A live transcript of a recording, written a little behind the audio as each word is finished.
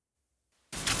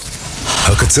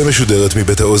הקצה משודרת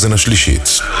מבית האוזן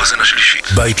השלישית.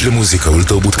 בית למוזיקה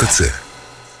ולתרבות קצה.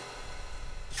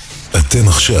 אתם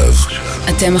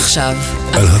עכשיו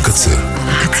על הקצה.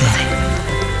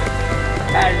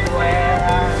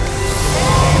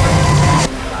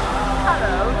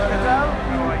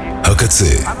 הקצה,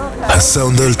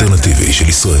 הסאונד האלטרנטיבי של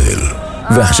ישראל.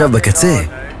 ועכשיו בקצה,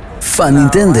 פאן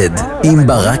אינטנדד עם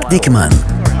ברק דיקמן.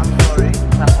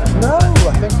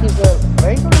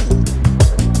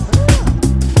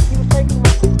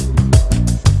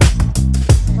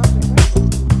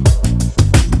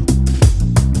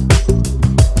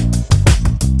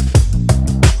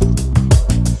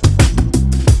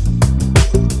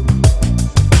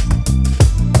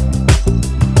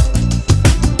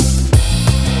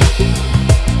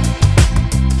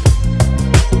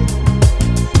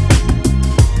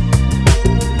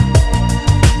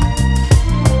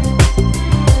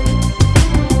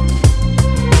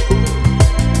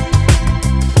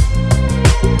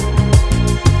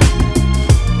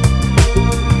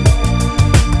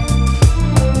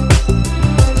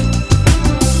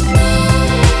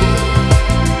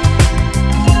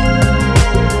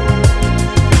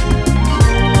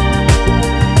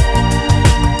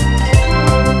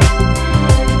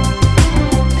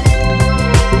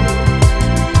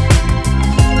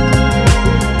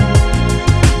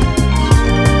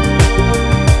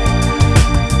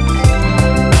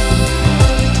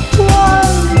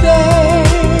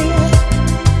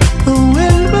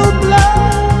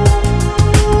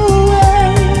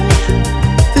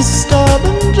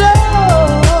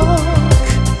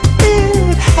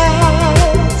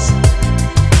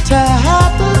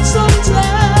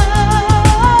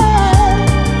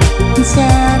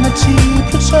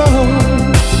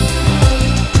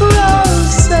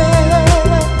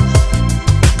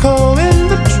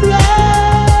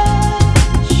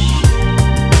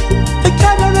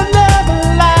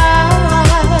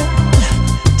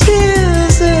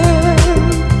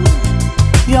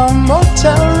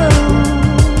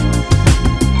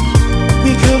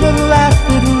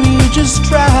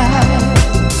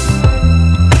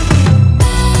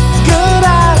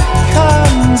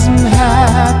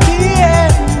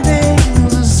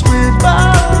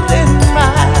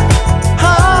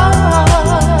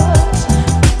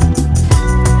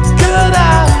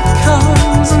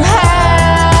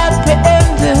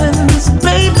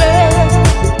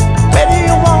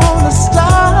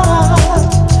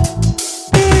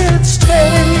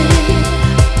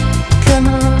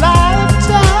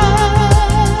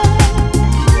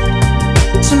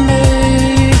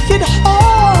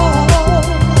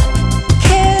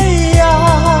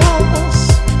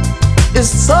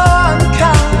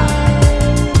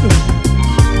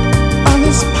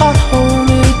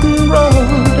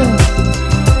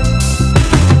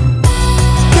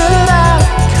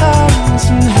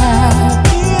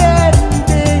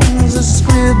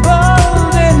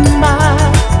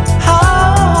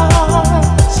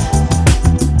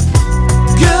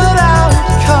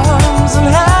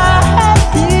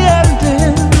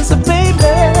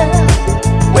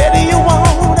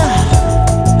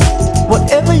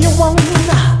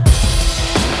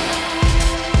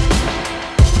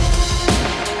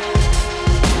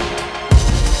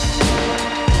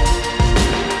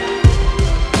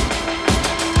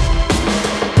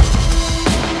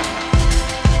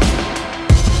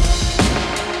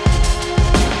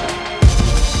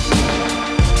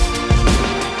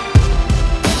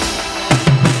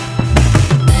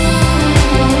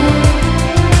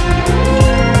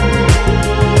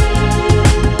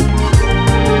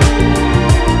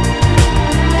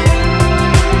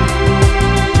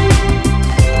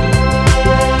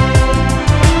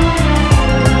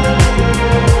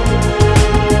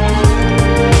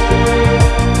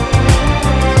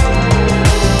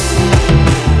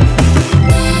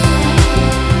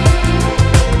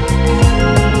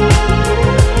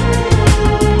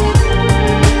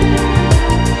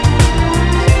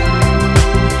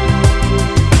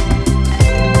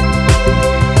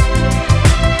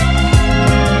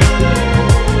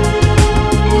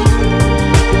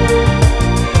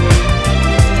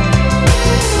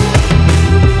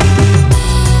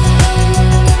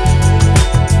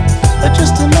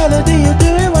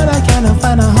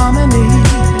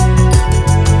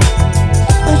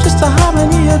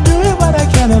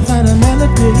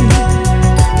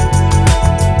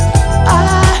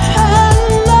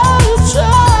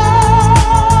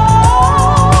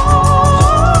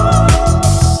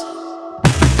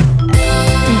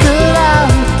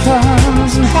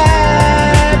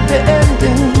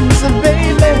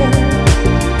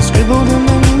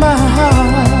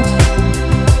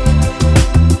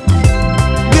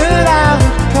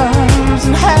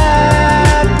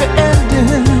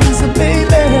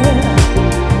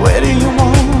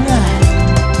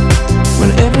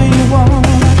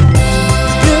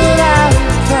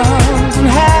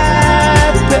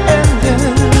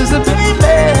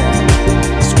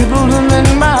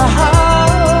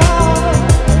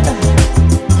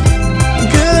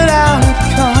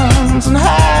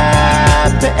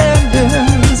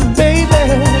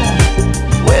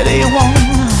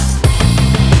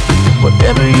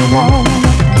 want.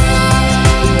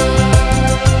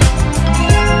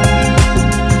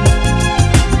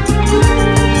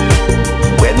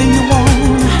 Whether you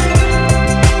want,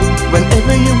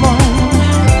 whenever you want.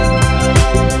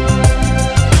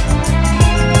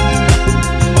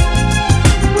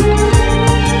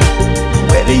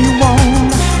 Whether you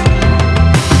want,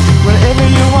 whenever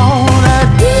you wanna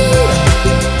do.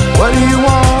 What do you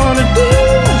wanna do?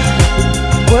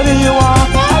 What do you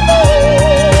wanna do?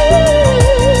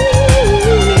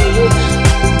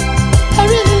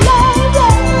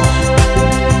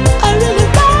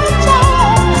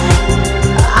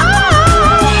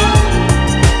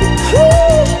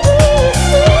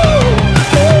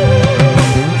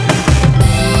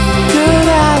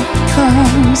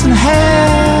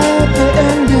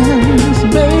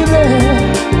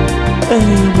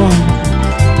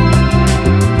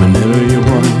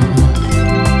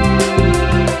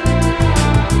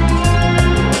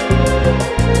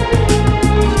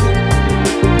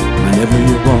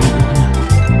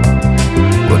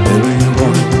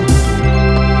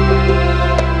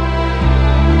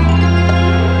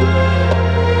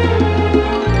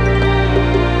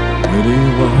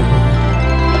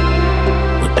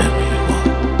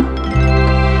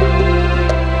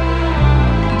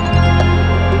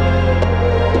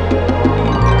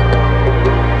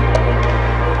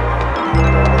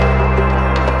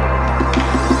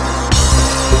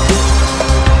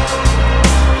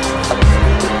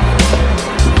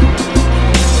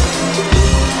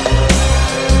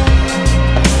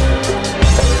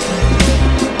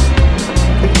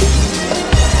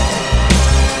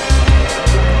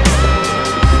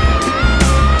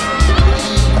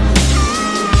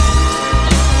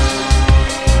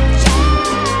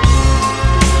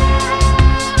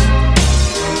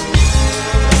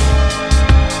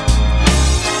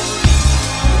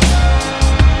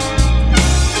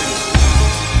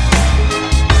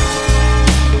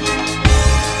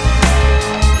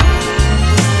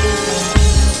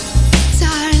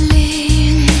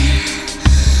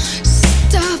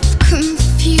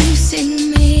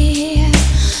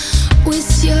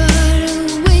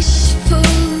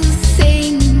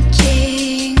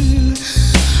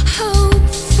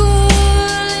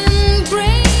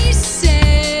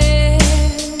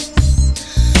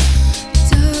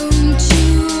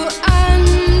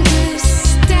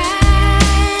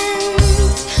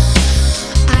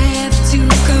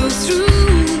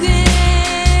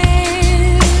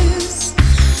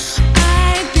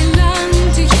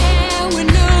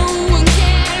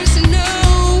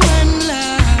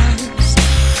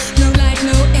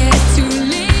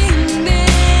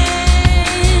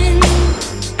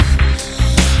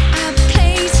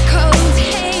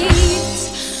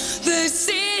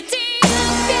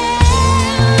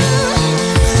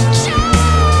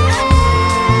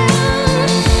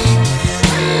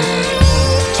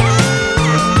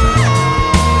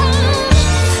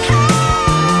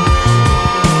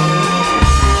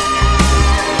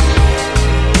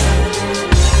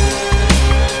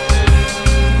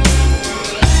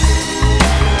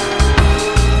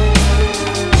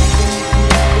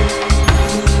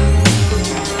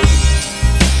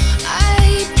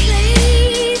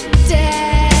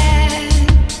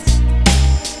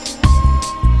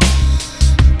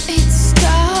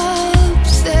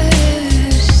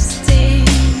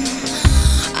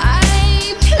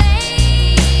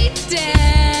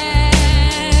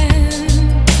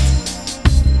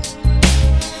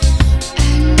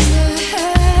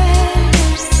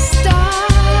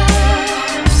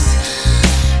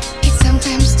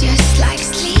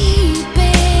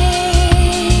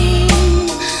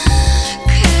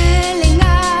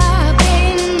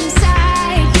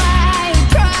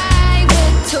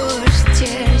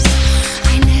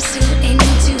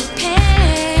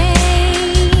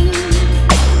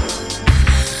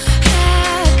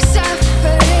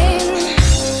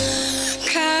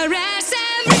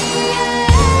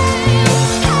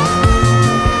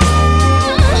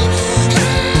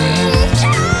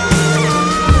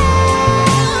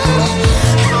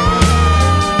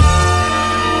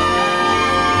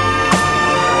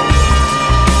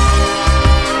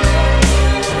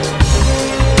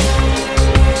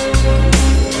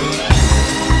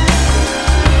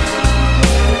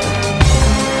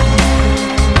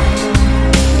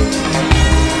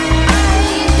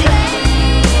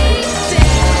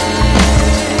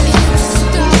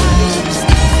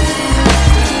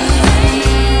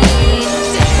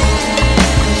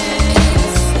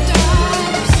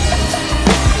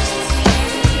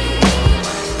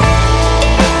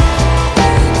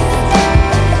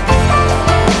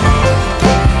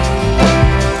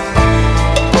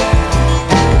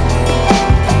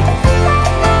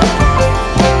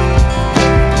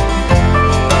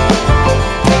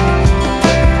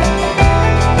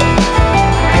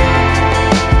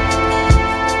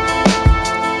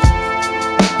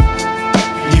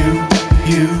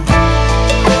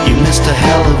 a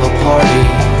hell of a party.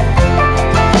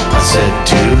 I said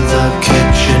to the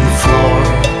kitchen floor,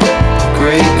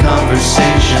 great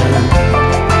conversation.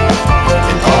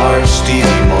 In our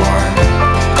Stevie Moore,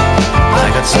 I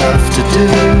got stuff to do,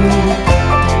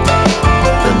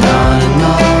 but not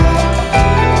enough.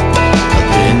 I've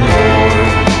been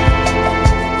bored.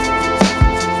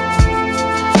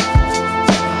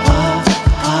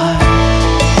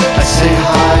 I say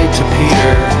hi to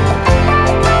Peter,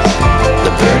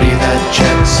 the birdie that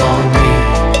checks on me.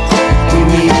 We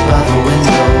meet by the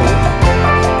window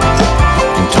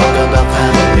and talk about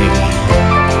family.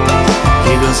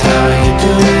 He goes, how you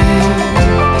doing?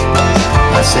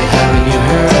 I say, haven't you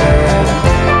heard?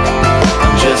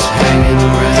 I'm just hanging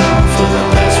around for the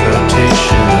last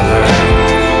rotation of Earth.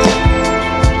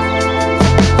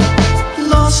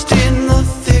 Lost in the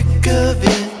thick of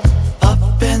it,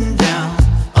 up and down,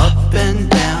 up and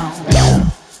down.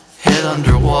 Head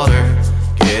underwater,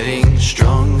 getting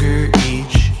stronger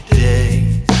each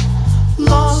day.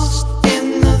 Lost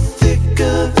in the thick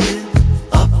of it,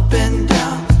 up and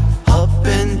down, up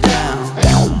and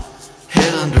down.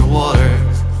 Head underwater,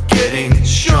 getting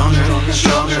stronger, stronger,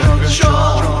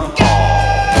 stronger.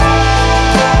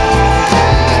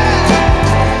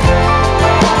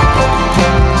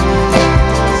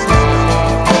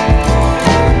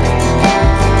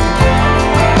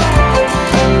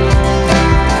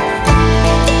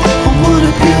 What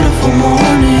a beautiful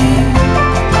morning,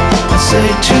 I say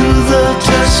to the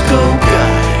Tesco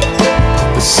guy.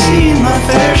 I've seen my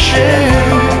fair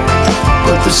share,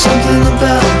 but there's something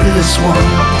about this one.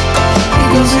 He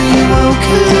goes, are you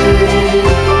okay?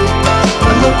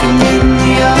 I look him in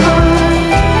the eye,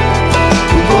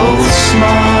 we both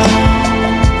smile.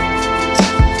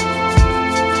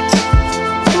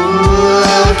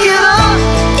 Ooh, get up,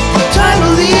 time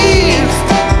to leave.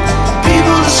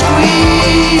 People to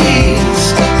squeeze,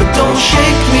 but don't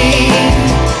shake me.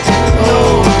 No,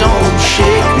 don't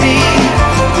shake me.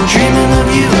 I'm dreaming of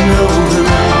you, no.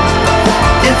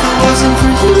 If it wasn't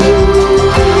for you,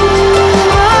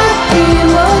 I'd be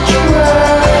much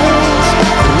worse.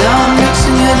 But now I'm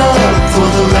mixing it up for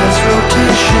the last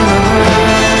rotation of Earth.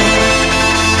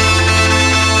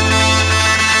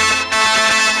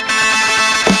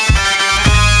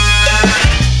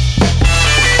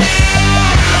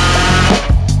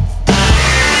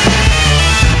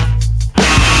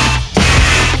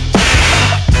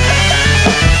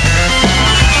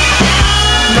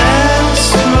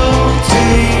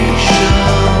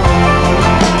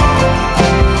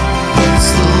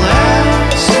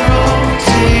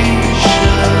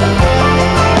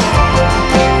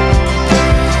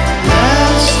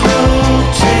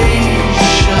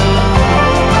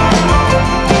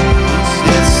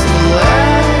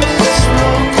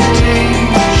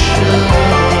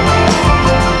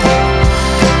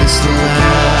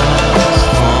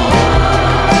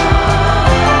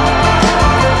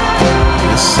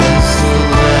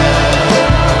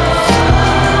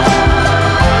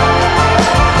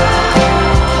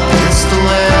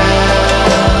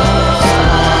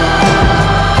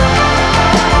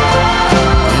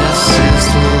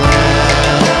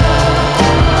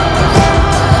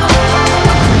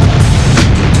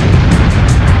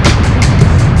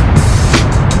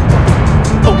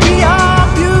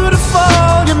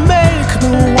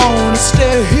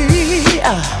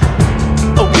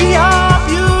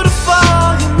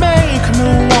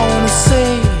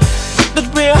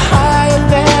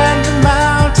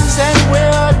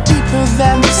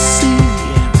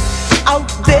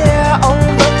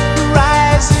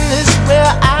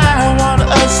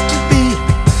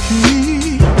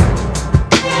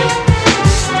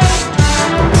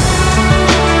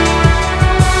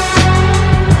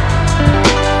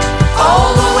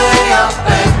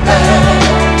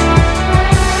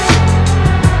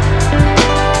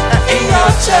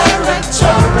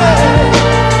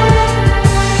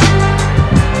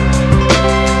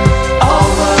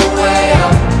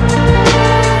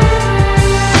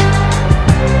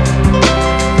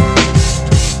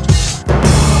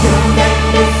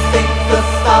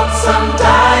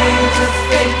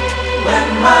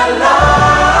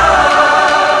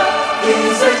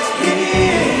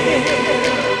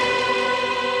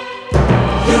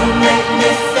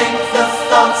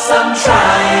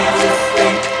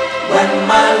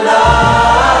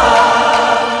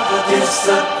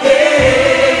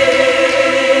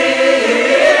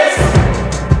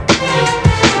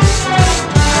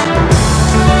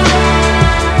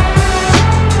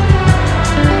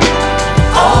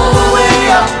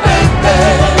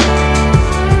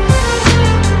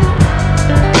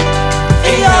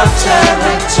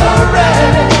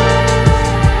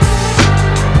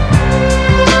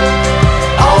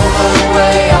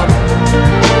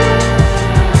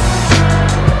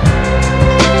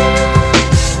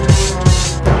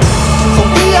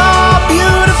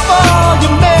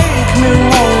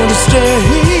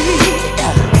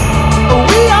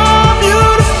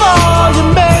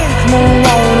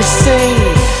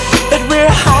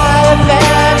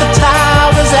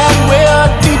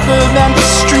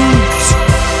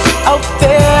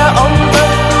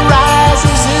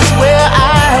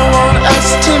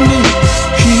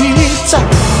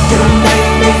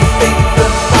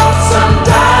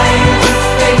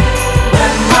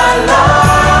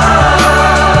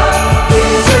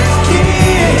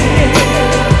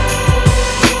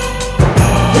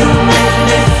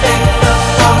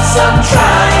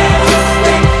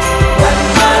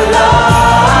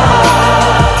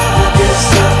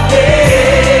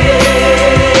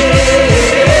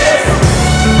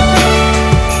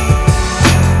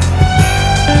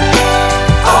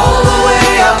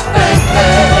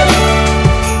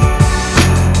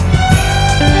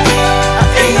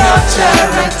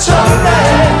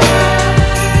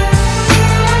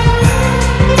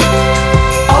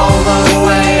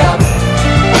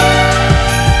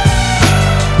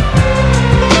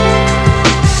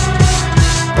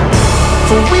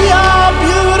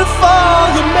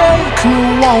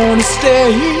 wanna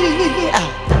stay.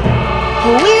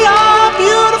 We are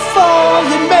beautiful,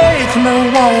 you make me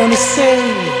wanna say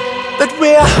that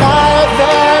we're higher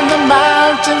than the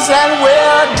mountains and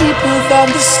we're deeper than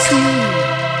the sea.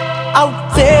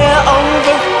 Out there over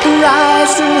the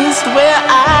horizon is where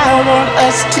I want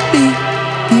us to be.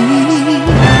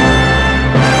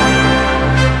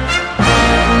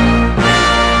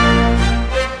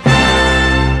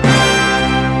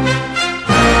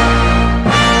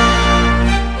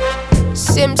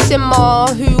 Simmer,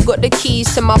 who got the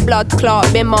keys to my blood clot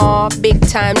bimmer? Big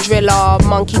time driller,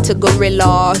 monkey to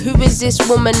gorilla. Who is this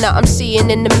woman that I'm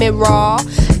seeing in the mirror?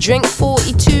 Drink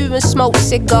 42 and smoke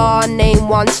cigar. Name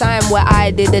one time where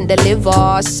I didn't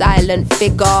deliver. Silent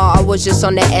figure, I was just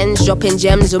on the ends dropping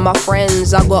gems with my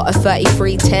friends. I got a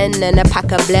 3310 and a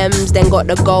pack of blems. Then got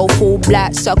the gold full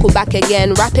black, circle back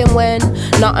again. Rapping when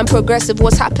nothing progressive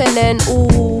was happening.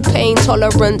 Ooh, pain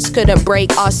tolerance couldn't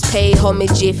break us. Pay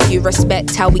homage if you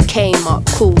respect how we came up.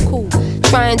 Cool.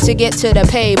 Trying to get to the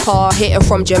paper, hitting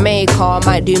from Jamaica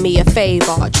might do me a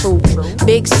favor. True.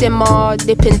 Big simmer,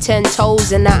 dipping 10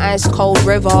 toes in the ice cold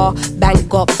river. Bank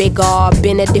got bigger,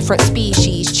 been a different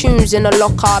species. Tunes in the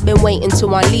locker, been waiting to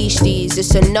unleash these.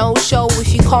 It's a no-show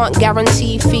if you can't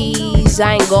guarantee fees.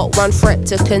 I ain't got one threat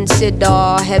to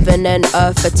consider. Heaven and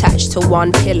earth attached to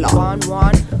one pillar.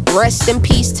 Rest in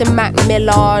peace to Mac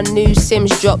Miller. New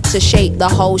Sims dropped to shake the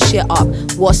whole shit up.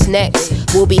 What's next?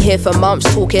 We'll be here for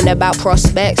months talking about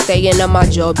prospects. Staying on my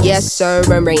job, yes sir.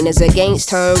 And rain is against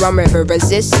her. I'm river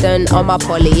resistant on my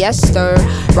polyester.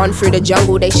 Run through the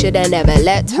jungle, they shoulda never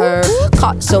let her.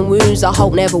 Cuts and wounds I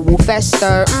hope never will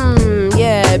fester.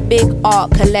 Yeah, big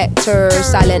art collector,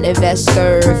 silent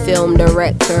investor, film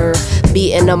director.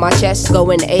 Beating on my chest,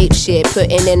 going ape shit,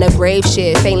 putting in a grave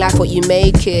shit. Ain't like what you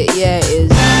make it, yeah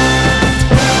it is.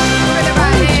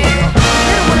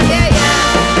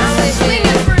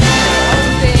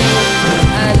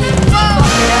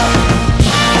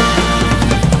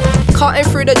 Cutting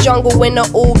through the jungle in an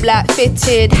all black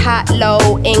fitted hat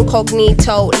low,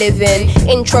 incognito living.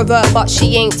 Introvert but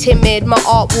she ain't timid. My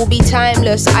art will be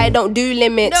timeless, I don't do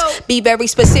limits. Be very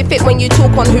specific when you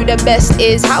talk on who the best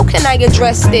is. How can I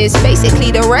address this?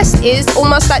 Basically the rest is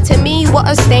almost like to me what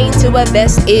a stain to a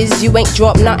vest is. You ain't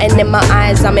dropped nothing in my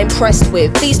eyes I'm impressed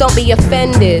with. Please don't be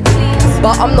offended,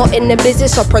 but I'm not in the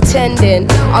business of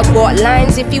pretending. I got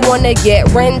lines if you wanna get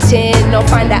renting, or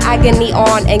find the agony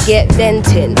on and get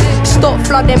venting. Stop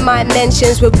flooding my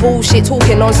mentions with bullshit,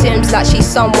 talking on Sims like she's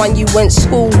someone you went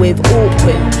school with.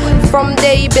 Awkward. From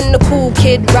day been the cool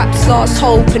kid, raps lost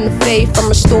hope and faith I'm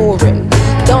restoring.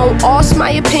 Don't ask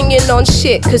my opinion on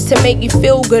shit, cause to make you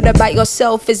feel good about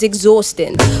yourself is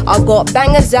exhausting. I got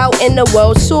bangers out in the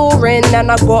world soaring,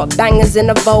 and I got bangers in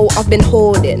the vault I've been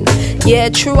hoarding. Yeah,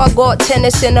 true, I got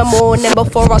tennis in the morning.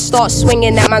 Before I start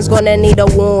swinging, that man's gonna need a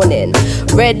warning.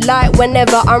 Red light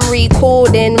whenever I'm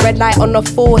recording, red light on the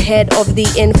forehead of the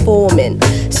informant.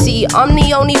 See, I'm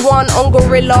the only one on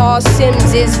Gorilla.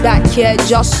 Sims is back here,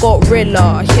 just got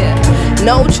Rilla, yeah.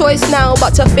 No choice now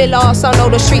but to fill us. I know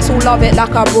the streets will love it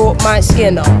like I brought my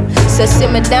skin up. So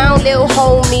simmer down, little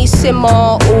homie, simmer.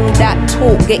 All that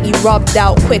talk get you rubbed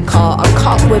out quicker. I'm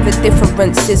cut with a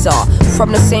different scissor,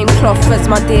 from the same cloth as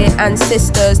my dear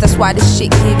ancestors. That's why this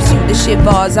shit gives you the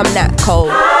shivers. I'm that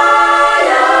cold.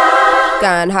 Higher.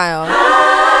 Going higher.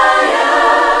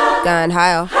 Higher. Going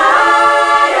higher. Higher.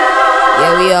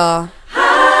 Yeah, we are.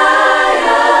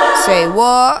 Higher. Say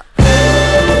what?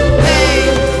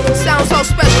 Sounds so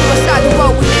special inside the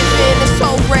world we live in. It's so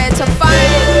rare to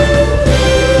find.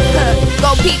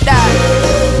 Go peep that.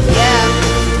 Yeah,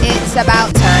 it's about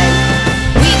time.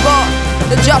 We got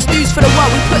the just news for the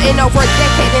world we put in over a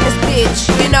decade in this bitch,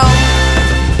 you know.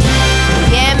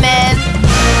 Yeah, man.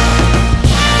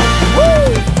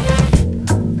 Woo!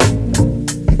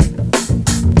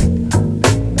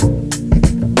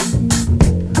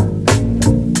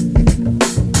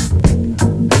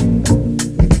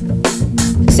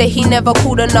 Say he never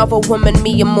called another woman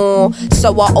me or more,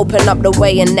 so I open up the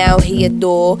way and now he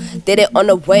adore. Did it on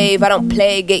a wave, I don't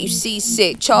play, get you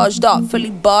seasick. Charged up,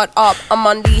 fully barred up, I'm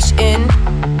unleashed in.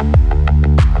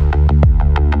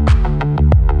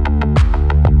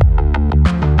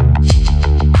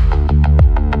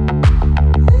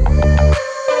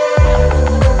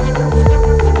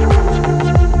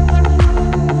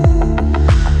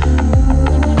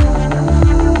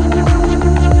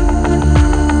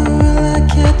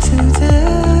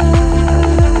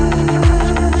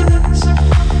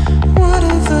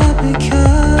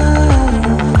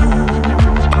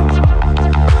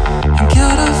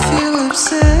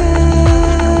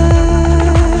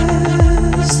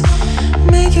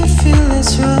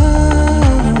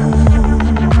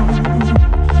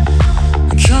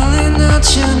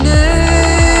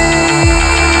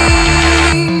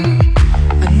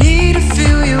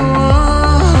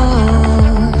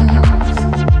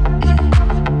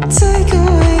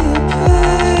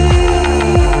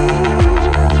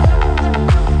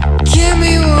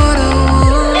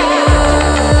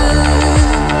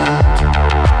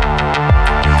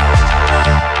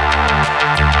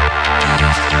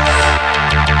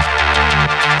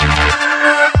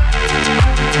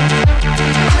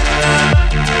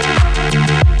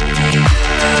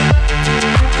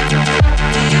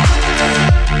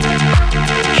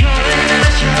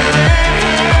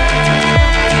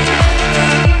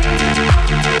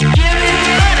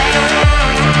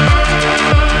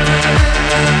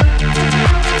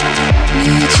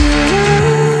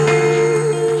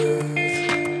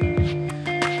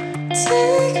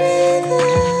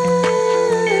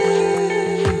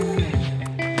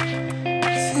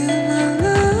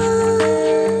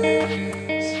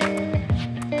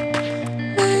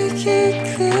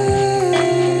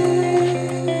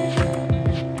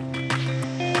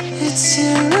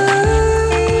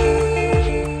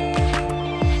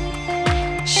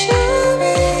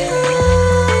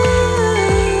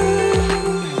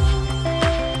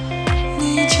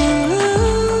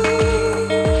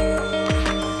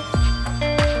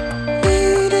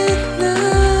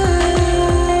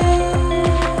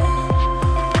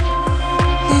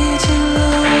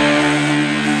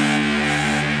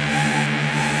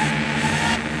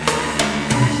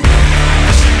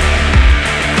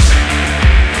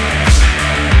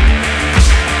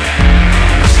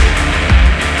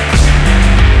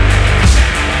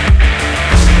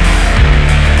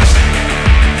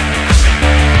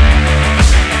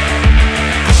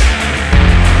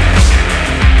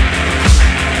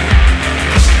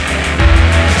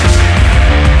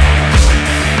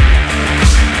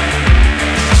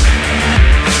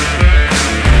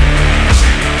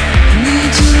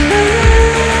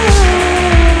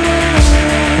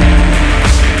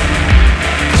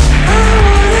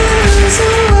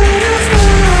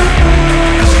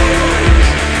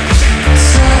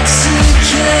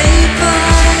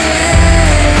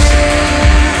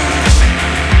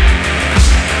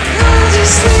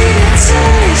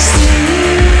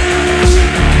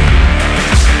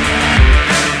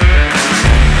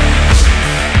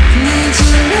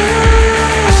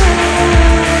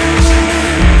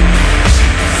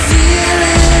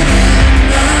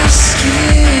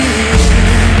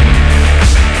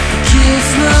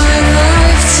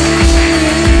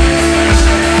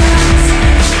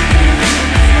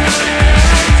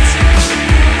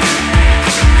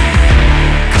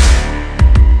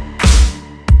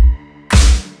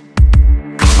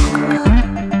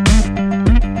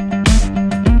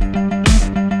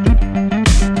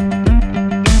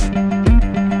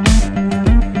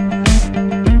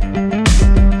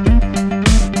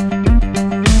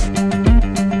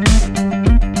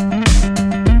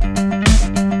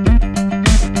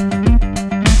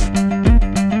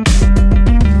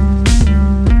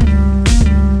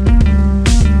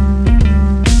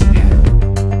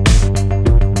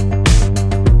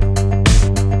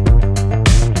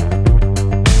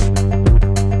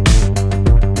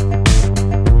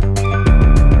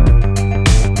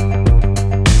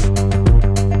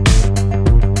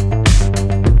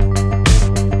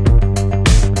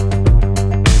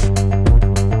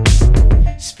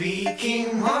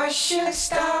 Speaking Martian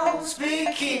style,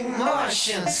 speaking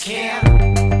Martian skin.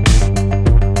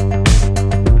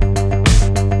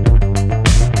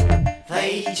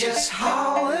 They just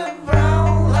haul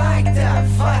around like the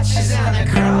fudges on the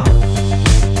cross.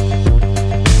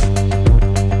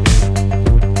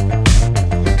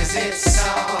 Cause it's so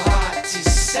hard to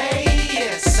say,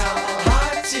 it's so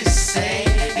hard to say,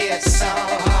 it's so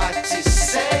hard to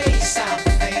say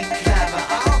something clever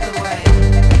all the way.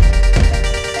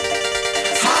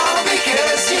 All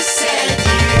because you said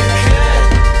you could,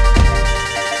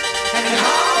 and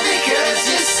all because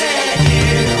you said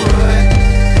you would.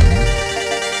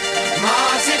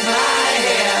 Multiply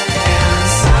it and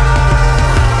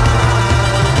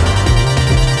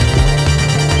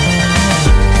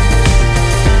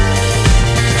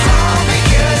all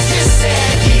because you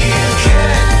said you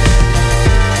could,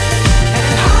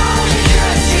 and all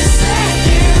because you said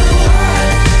you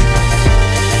would.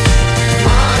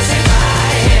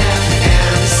 Multiply it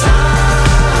and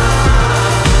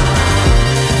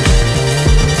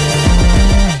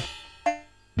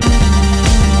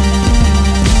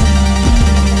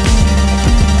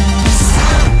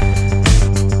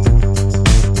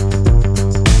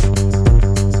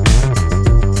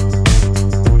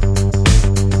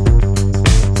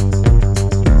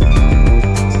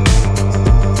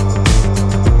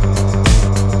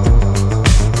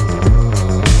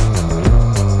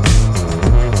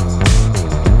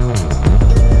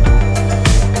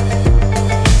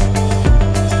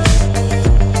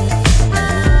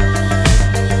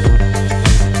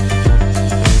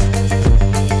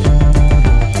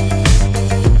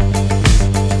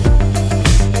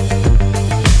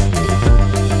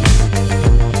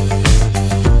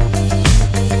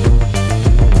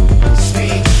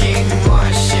speaking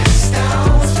Martian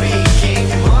style, speaking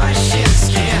Martian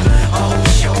skin. Hold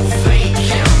your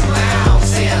faking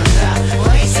mouths in the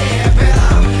place it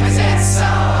belongs. It's so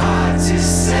hard to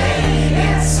say,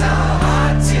 it's so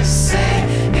hard to say,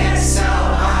 it's so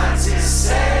hard to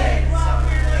say. Won't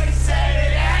really say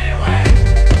it anyway.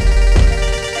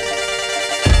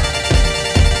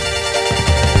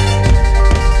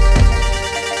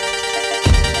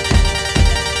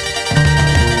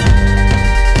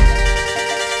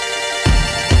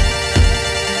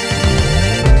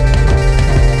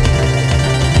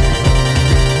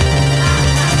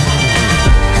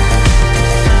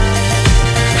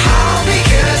 All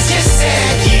because you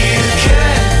said you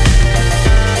could,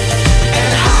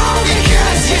 and all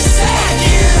because you said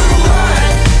you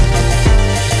would.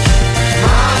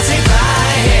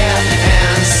 Multiply it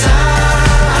and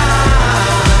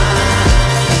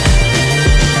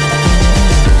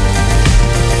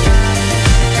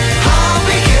all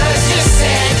because you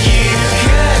said you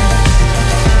could,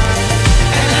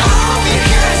 and all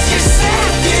because you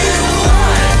said you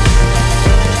would.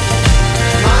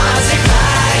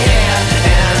 Multiply it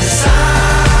and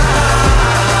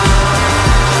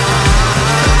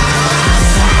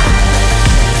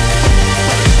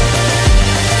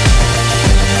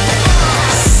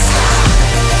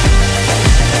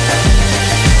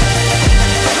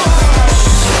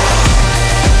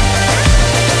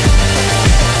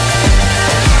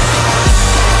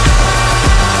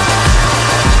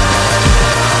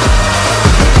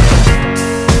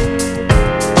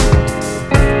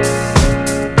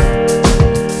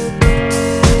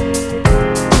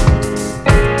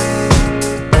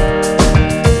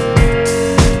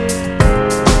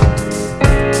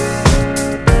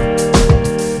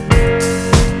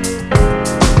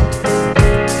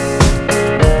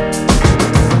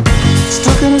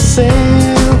Still gonna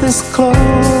sail this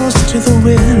close to the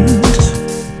wind.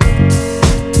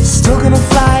 Still gonna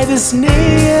fly this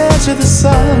near to the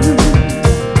sun.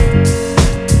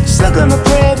 Still gonna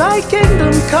pray thy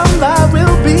kingdom come, thy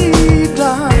will be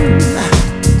done.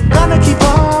 Gonna keep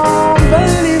on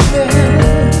believing.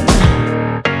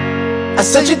 I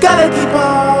said you gotta keep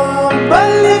on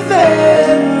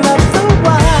believing.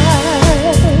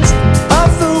 Otherwise,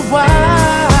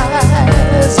 otherwise,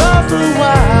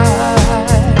 otherwise.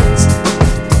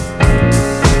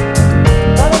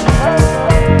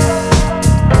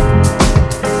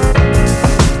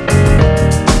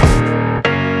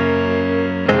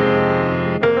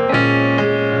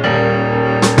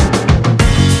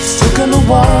 Still gonna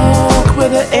walk where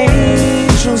the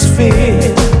angels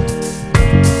fear.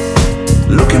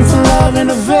 Looking for love in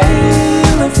a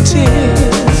veil of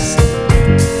tears.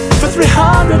 For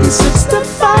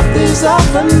 365 days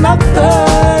of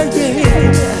another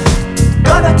year.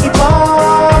 Gotta keep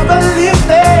on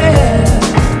believing.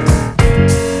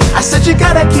 I said you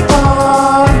gotta keep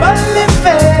on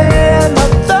believing.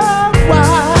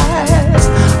 Otherwise,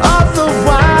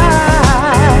 otherwise.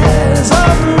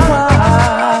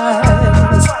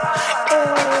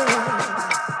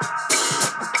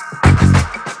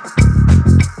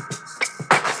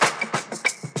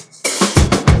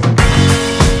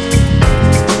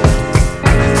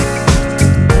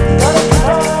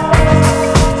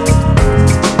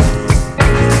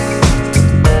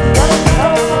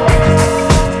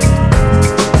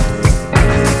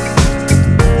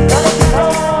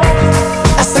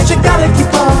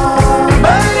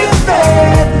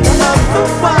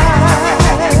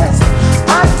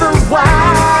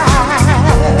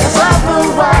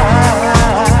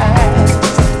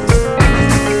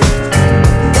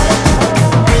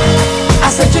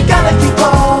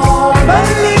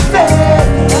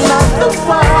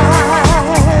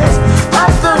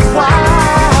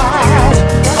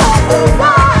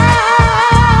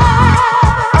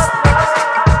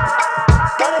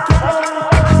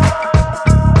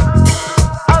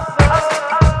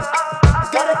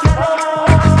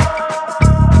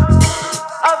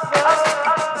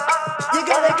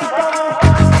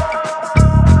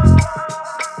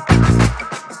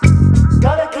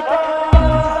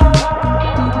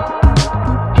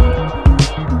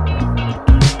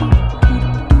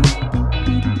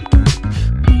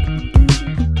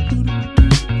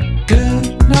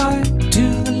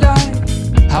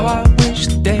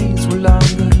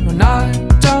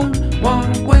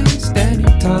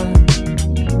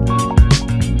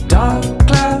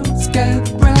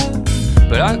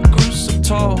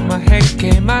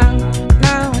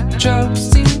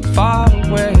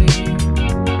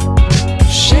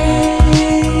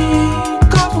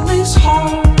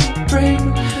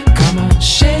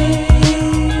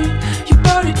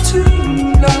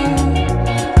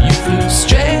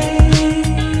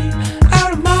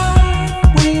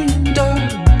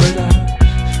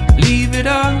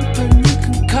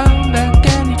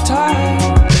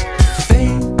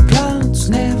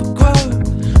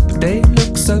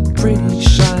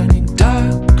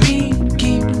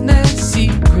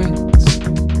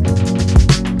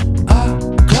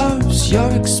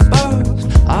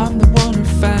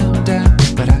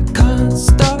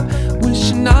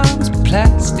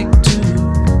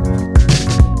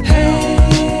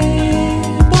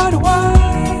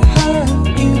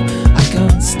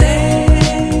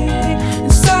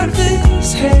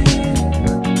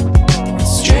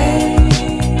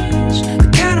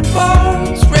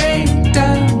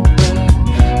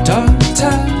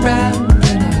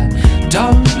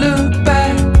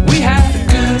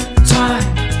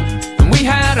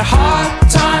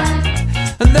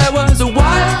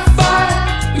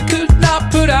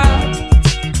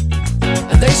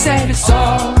 it's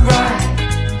alright,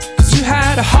 'cause you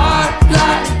had a hard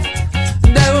life.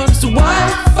 There was a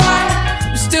wildfire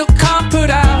we still can't put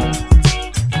out.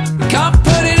 We can't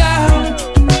put it out.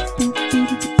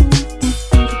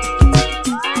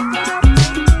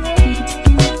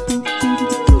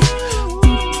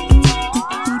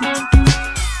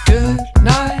 Good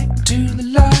night to the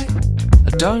light.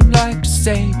 I don't like to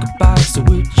say goodbye, so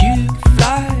would you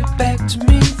fly back to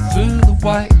me through the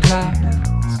white clouds?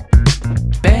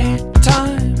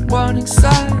 Bedtime warning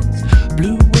signs,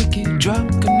 blue wicked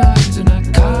drunken eyes, and I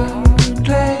can't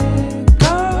let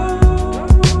go.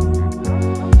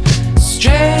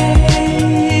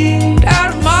 Straight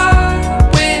out of my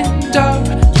window,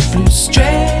 you flew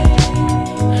straight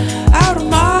out of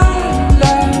my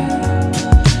life.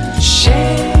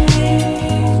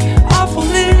 Shake off all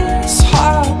this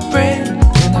heartbreak,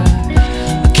 and I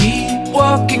keep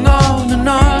walking on and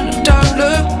on and don't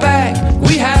look back.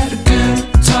 We had a good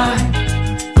time,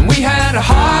 and we had a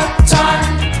hard time,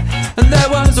 and there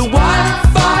was a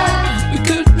wildfire we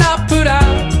could not put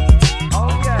out.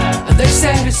 And they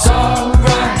said it's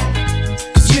alright,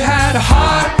 'cause you had a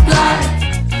hard life,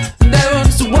 and there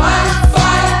was a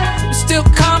wildfire we still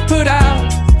can't put out.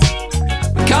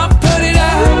 We can't put it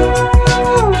out.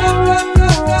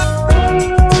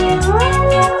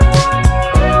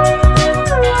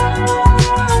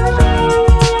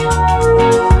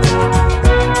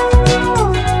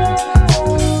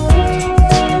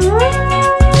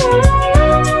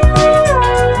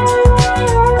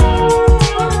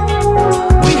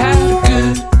 We had a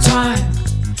good time,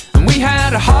 and we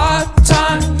had a hard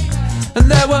time, and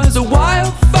there was a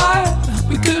wildfire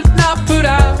we could not put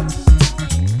out.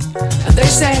 And they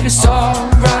said it's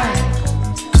alright,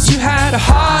 'cause you had a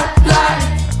hard life,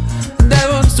 and there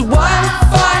was a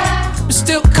wildfire we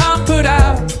still can't put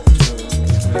out.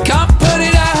 Can't put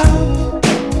it out.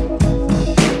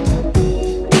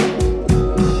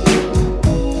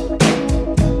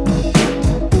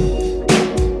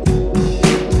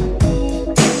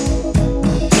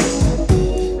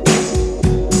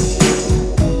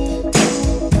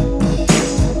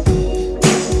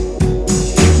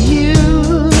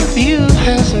 Youth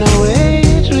has no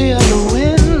age, we are the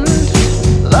wind.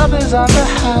 Love is on the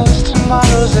house,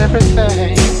 tomorrow's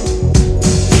everything.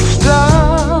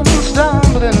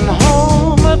 Stumbling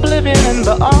home, oblivion and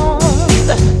beyond.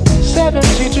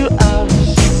 72 hours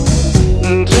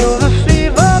until the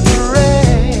fever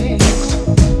breaks.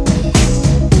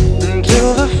 Until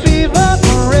the fever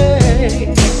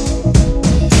breaks.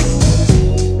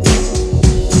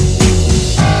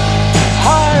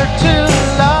 Hard to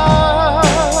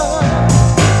love,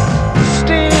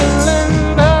 still in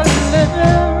the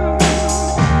living,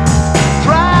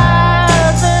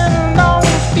 thriving on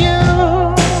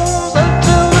fumes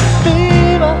until the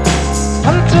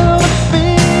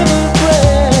fever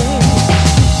breaks.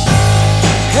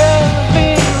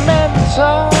 Heavy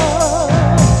mental,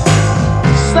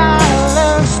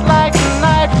 silence like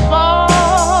nightfall,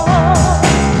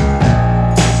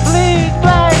 bleed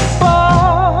black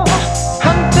ball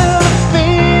until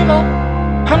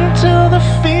the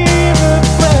fever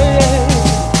breaks.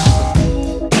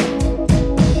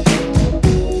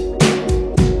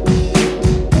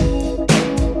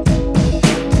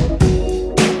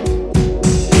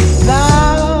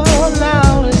 Now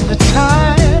is the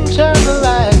time, turn the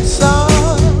lights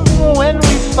on. When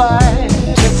we fight,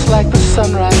 it's like the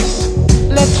sunrise.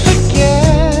 Let's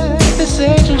forget this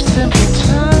age of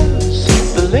simpletons.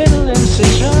 The little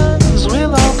incisions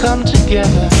will all come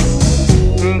together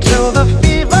until the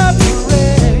fever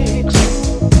breaks.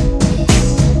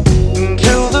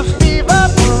 Until the fever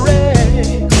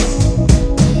breaks.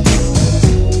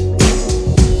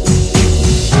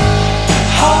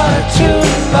 Hard to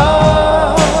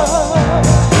love,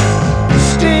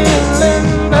 still in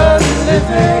the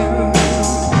living,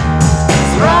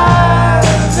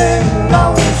 thriving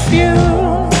on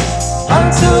fumes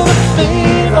until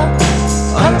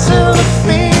the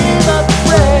fever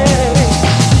breaks.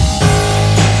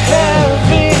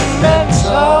 Heavy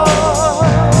mental,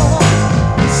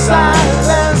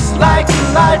 silence like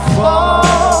nightfall,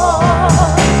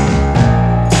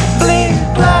 bleed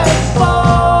black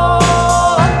ball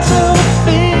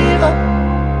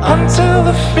until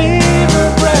the fever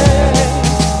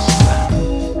breaks.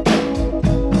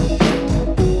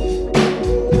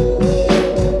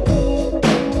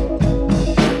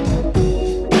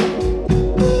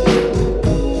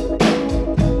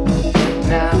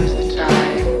 Now is the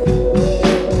time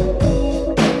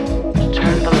to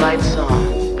turn the lights on.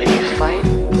 When you fight,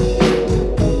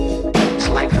 it's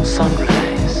like the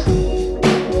sunrise.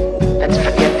 Let's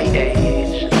forget the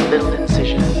age, little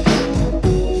incisions,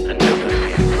 until the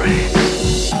fever breaks.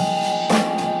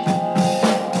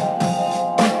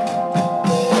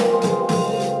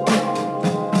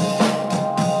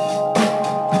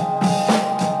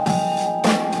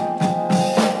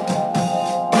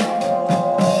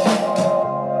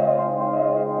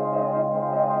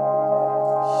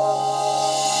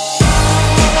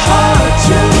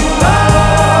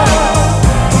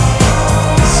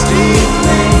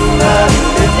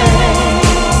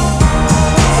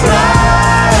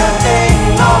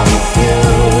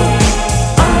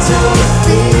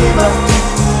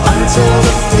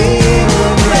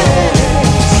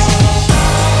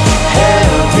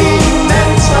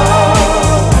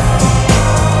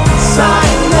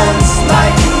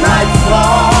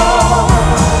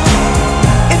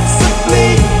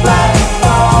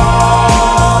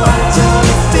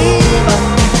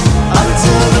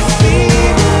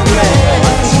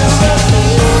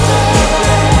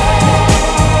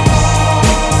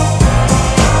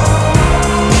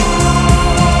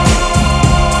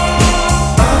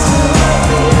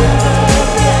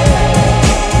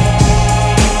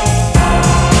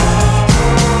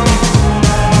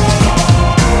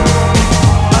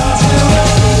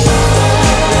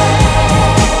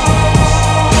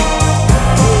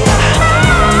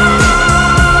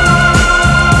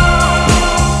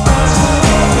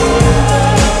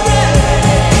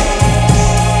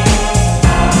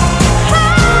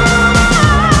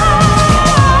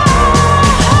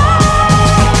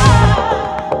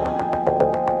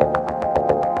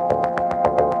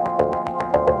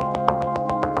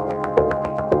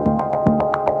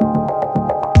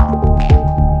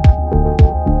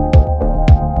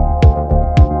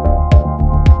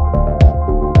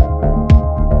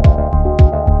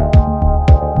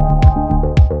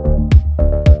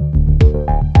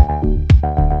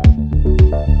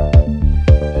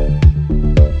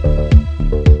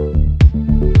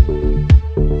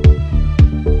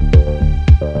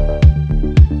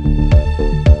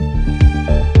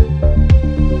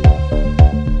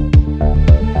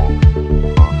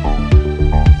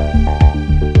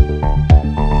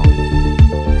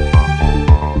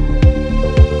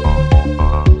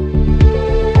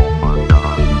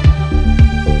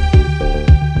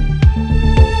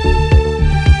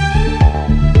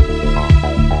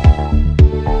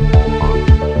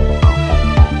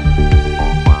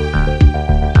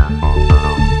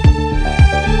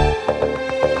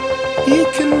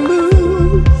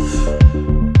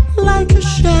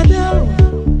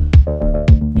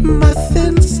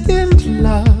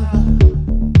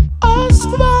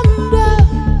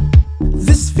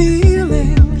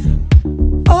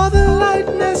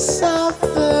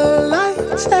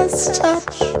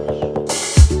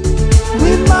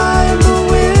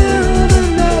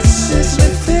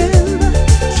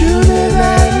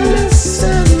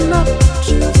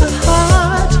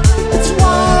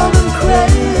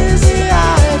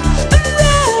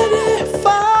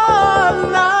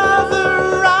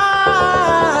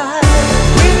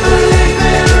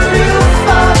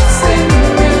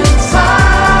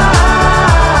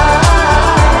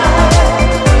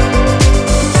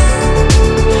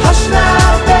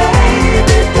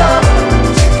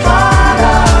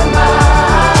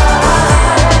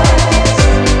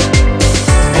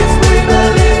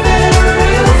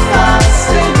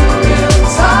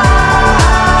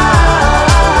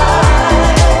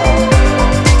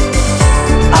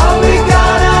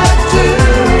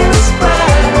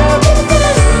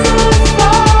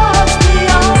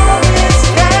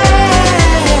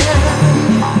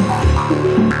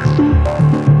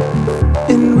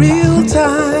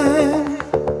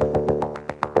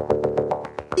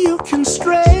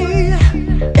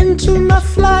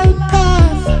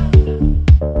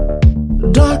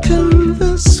 darken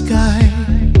the sky.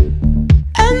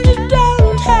 And you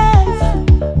don't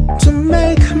have to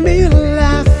make me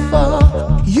laugh or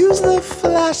use the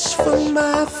flash for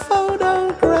my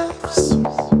photographs.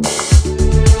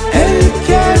 And you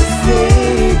can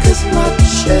think as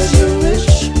much as you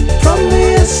wish. From the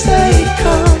essay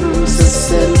comes the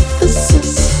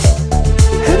synthesis,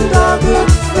 and all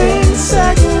good things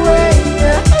segue.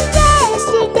 And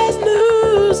yesterday's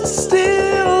news is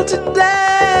still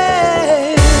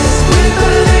today. We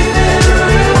believe in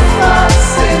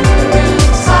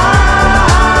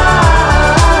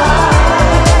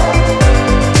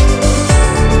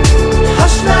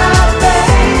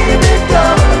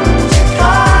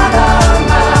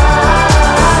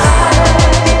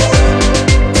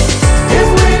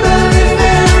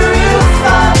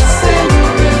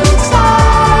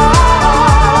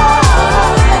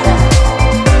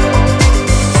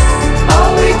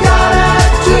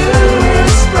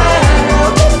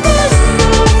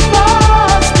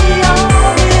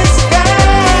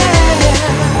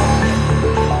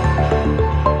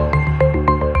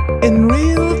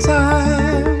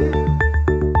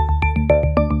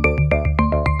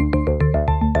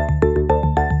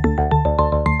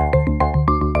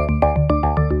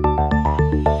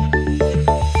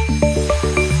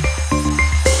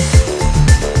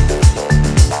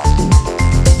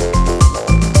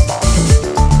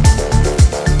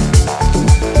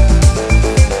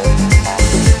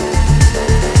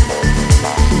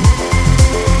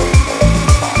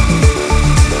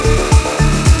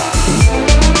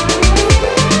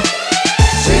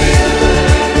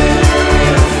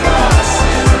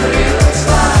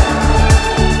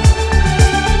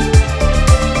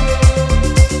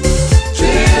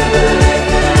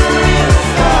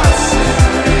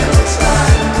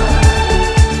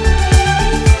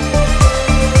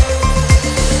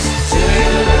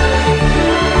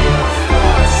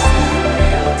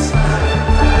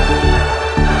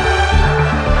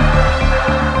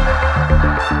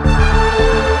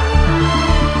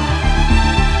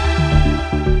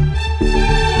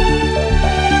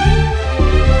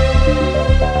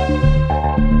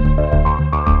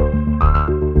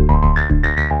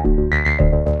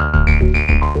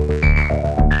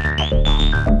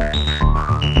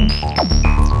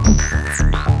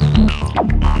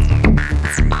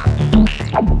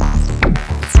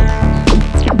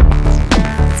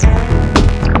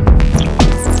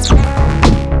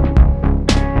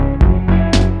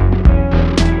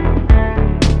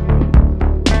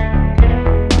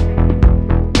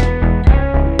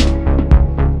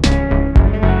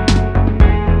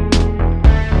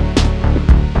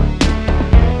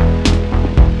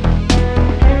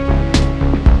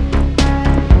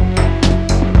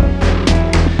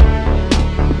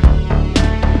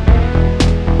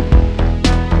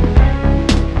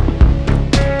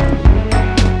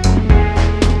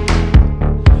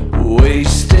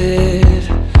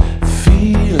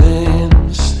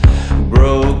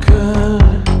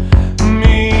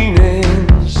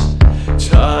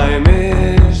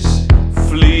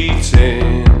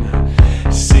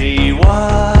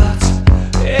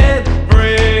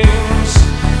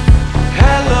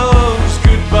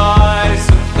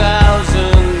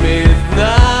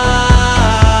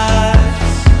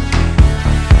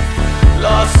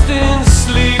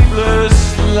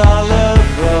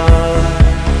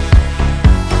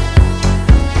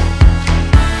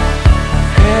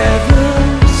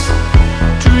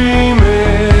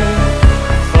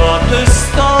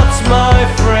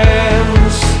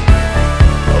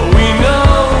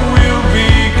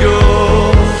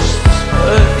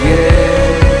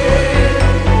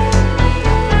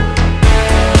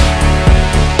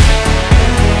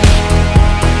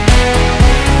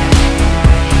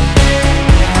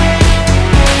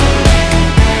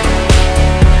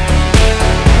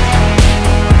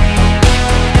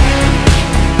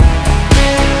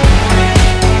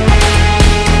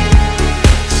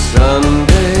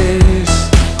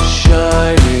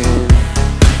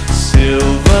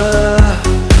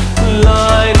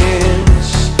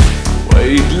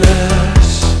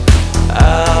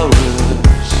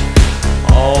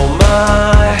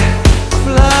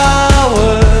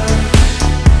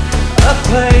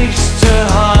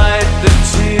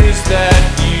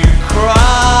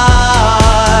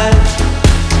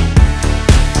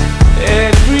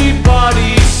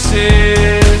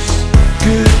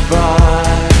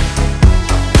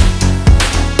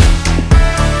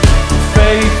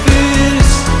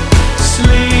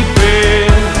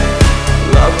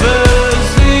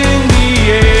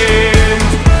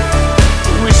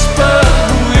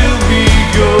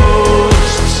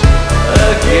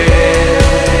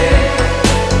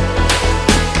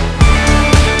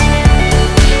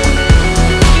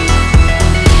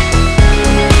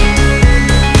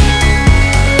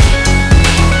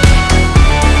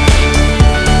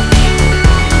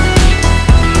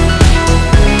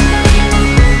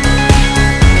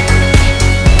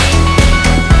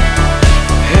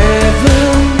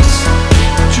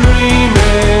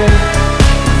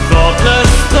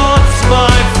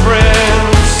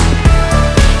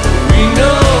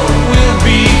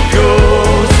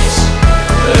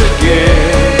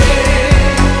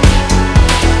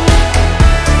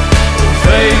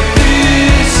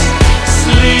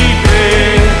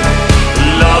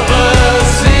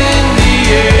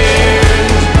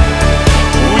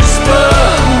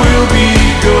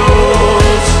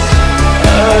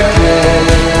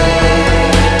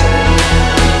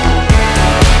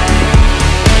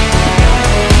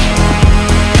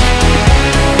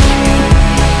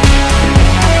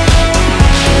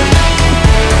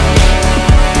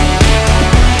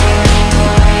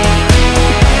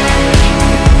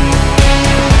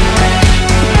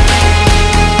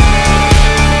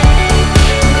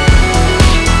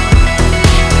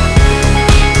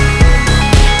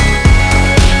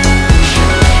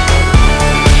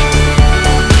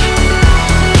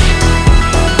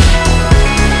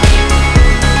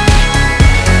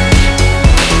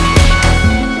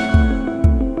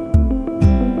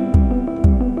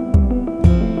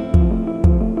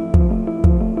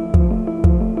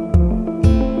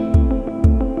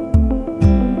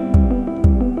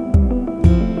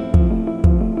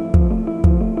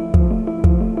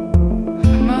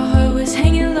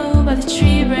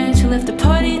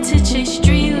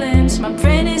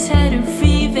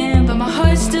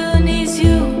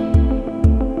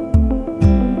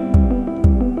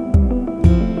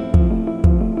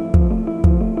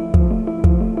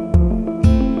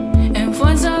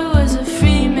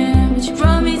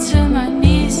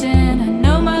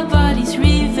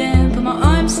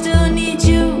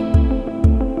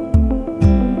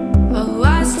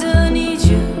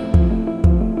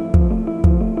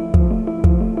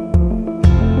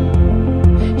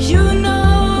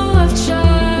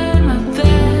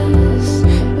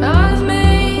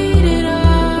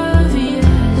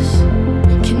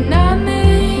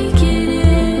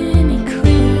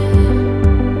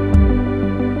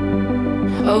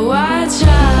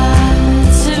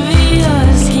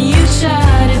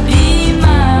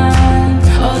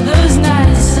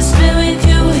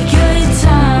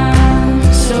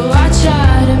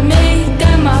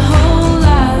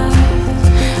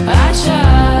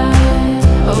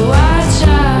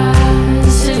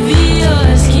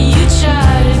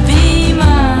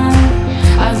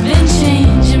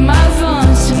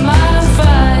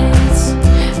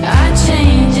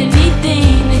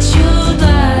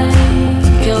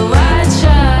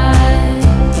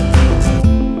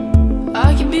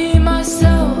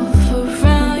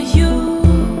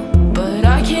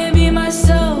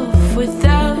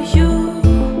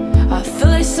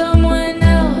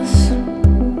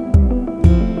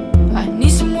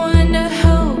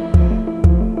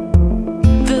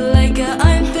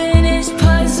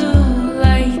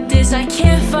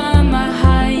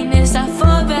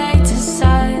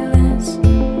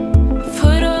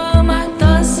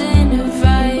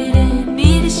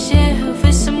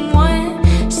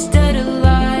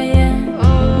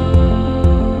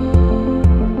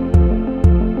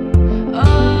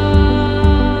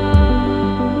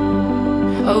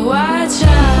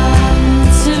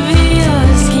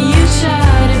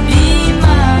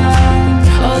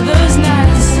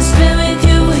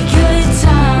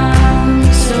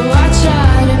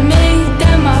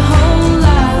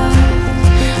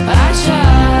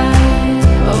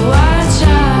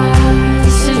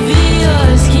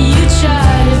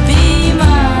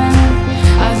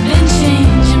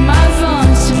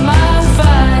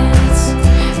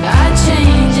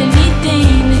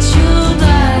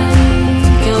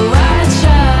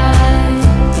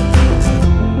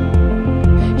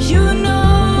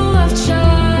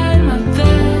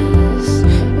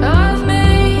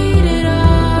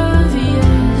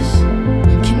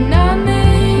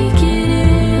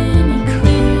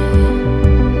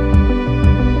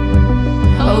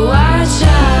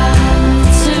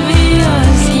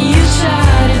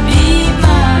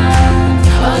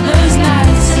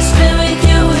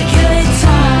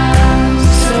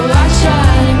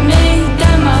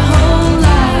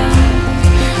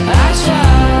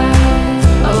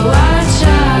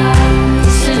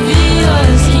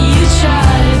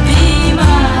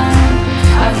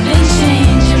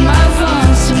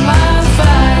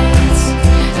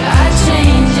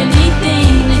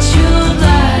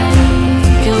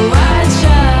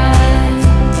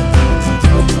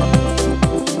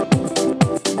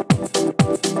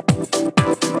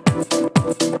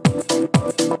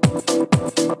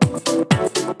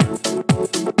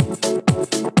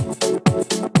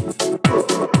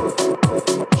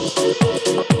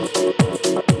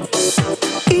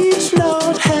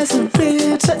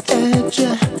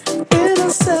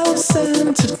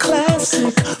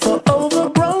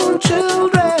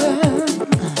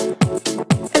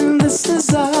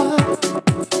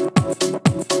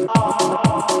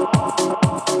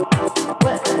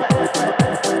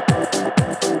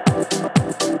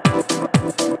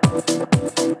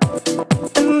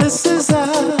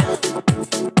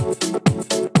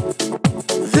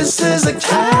is a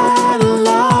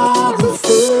catalog of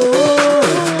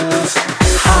fools.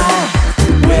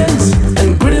 High winds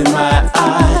and grit in my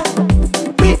eye.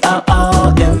 We are all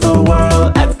in the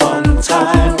world at one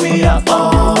time. We are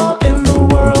all in the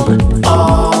world,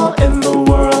 all in the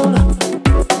world.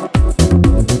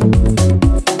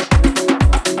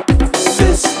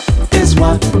 This is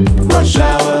what rush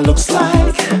hour looks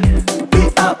like. We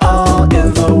are all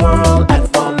in the world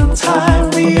at one time.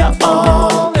 We are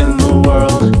all in the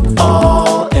world,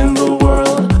 all in the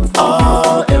world,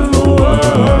 all in the world.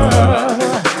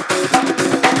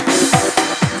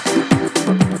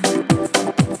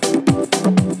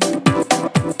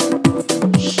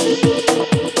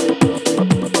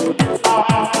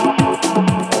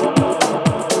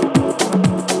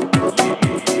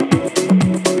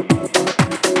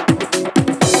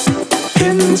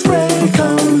 Pins break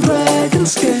on dragon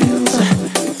scales.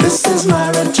 This is my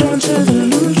return to the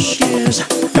loose years,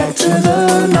 back to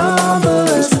the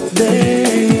novelist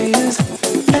days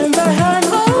and the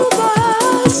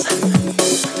hangovers.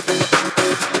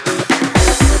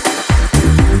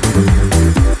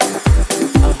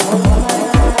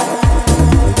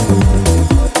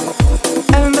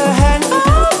 And the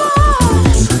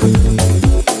hangovers.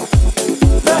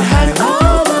 The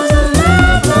hangovers are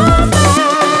never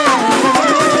fades.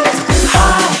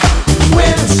 High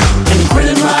winds and grit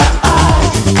in my eye.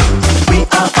 We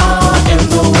are all in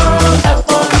the world at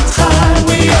one time.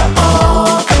 We are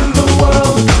all in the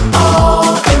world,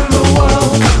 all in the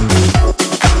world.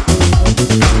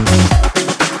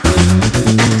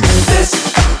 This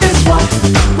is what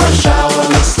rush hour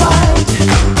looks like.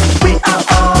 We are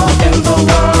all in the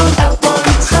world at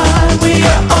one time. We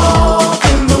are all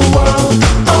in the world,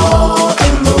 all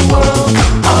in the world,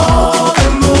 all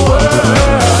in the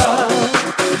world.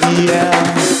 Yeah.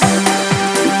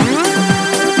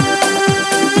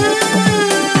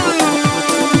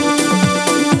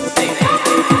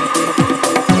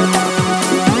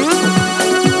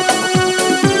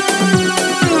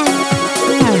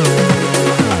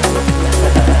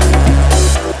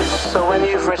 So when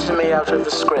you've written me out of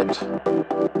the script,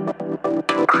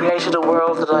 created a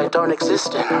world that I don't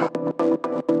exist in,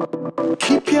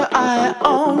 keep your eye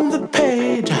on the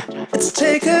page. It's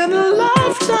taken a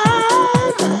lifetime.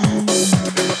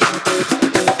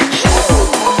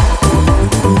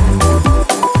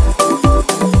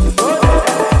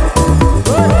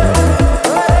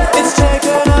 It's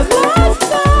taken a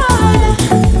lifetime.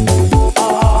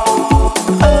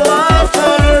 A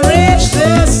lifetime to reach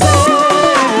this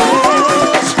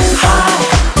stage. High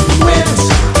winds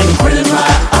and grit in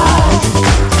my eye.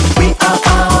 We are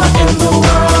all in the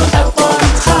world at one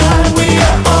time. We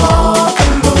are all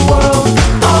in the world,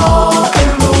 all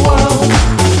in the world.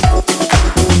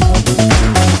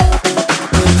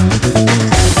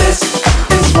 This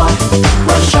is what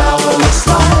rush hour looks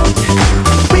like.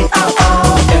 We are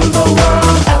all in the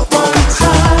world at one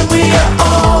time. We are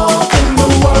all in the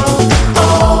world,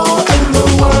 all in the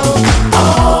world,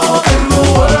 all in the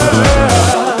world.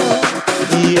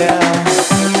 Yeah.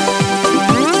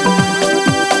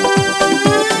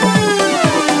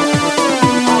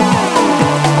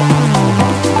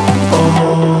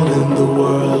 All in the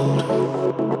world,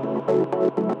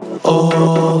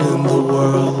 all in the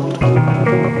world.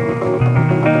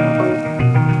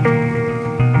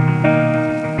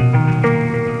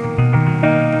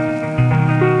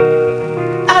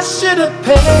 I should have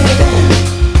paid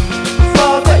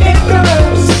for the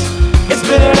ignorance. It's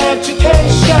been an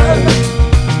education.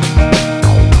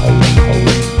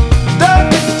 Don't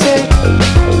dictate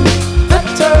the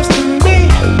terms to me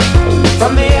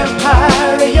from the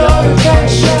empire of your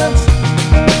intentions.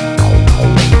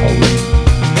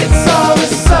 It's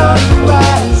always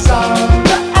sunrise on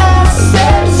the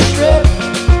asset strip.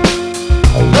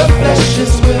 The flesh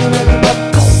is willing, but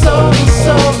the soul is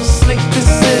so asleep.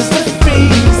 This is the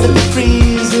freeze that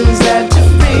freezes and to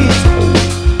freeze.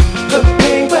 The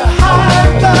pain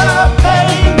behind the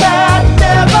pain that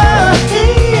never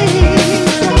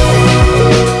heals.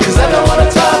 'Cause I don't wanna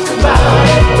talk about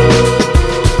it.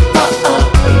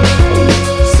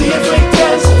 See if we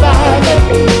can survive it.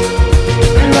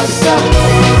 Unless I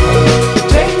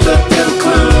take the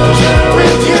conclusion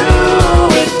with you.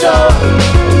 We don't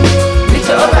need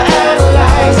to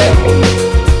overanalyze it.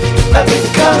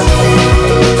 Because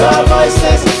the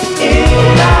voices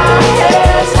in our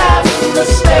heads have a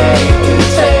mistake to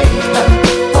take.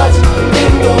 What's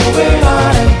been going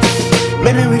on?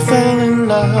 Maybe we fell in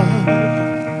love.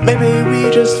 Maybe we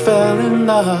just fell in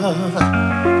love.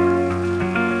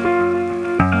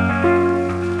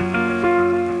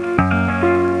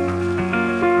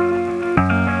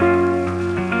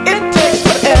 It takes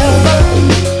forever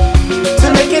to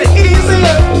make it easy.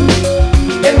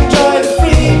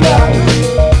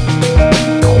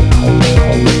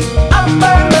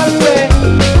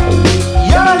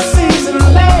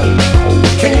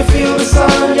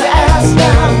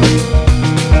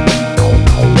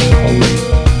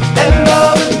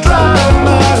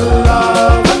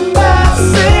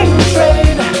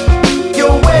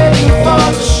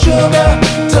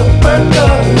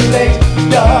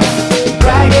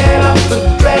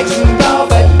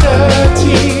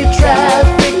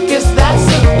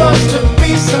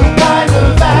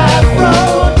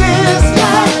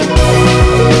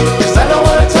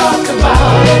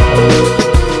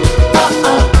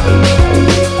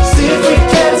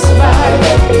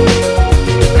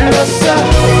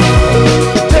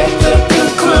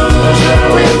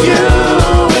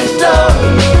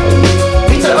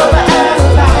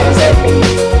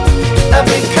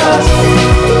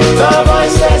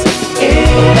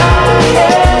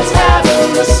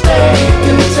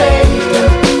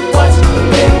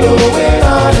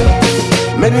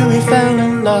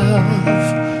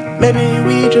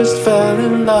 fell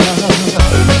in love.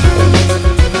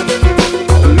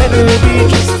 Maybe we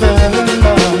just fell in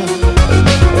love.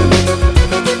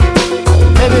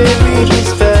 Maybe we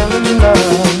just fell in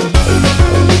love.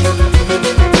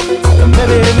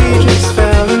 Maybe we just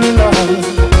fell in love.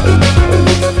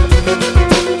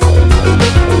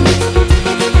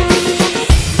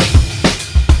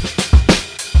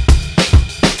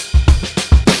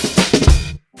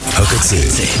 הקצה.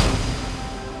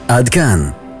 עד כאן,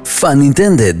 פאן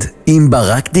אינטנדד עם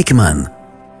ברק דיקמן.